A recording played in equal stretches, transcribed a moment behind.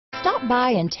Stop by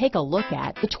and take a look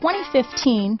at the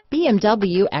 2015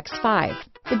 BMW X5.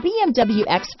 The BMW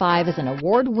X5 is an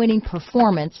award-winning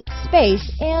performance,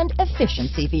 space, and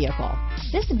efficiency vehicle.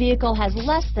 This vehicle has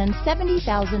less than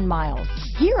 70,000 miles.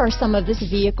 Here are some of this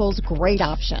vehicle's great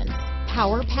options: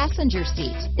 power passenger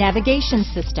seat, navigation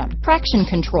system, traction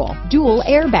control, dual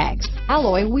airbags,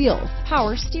 alloy wheels,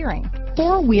 power steering,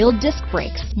 four-wheel disc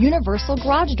brakes, universal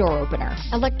garage door opener,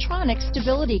 electronic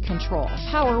stability control,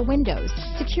 power windows,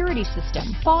 security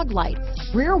system, fog lights,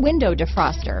 rear window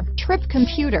defroster, trip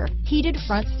computer, heated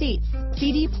front seats,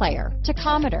 CD player,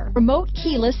 tachometer, remote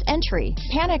keyless entry,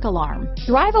 panic alarm.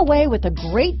 Drive away with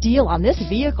a great deal on this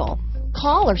vehicle.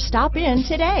 Call or stop in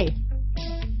today.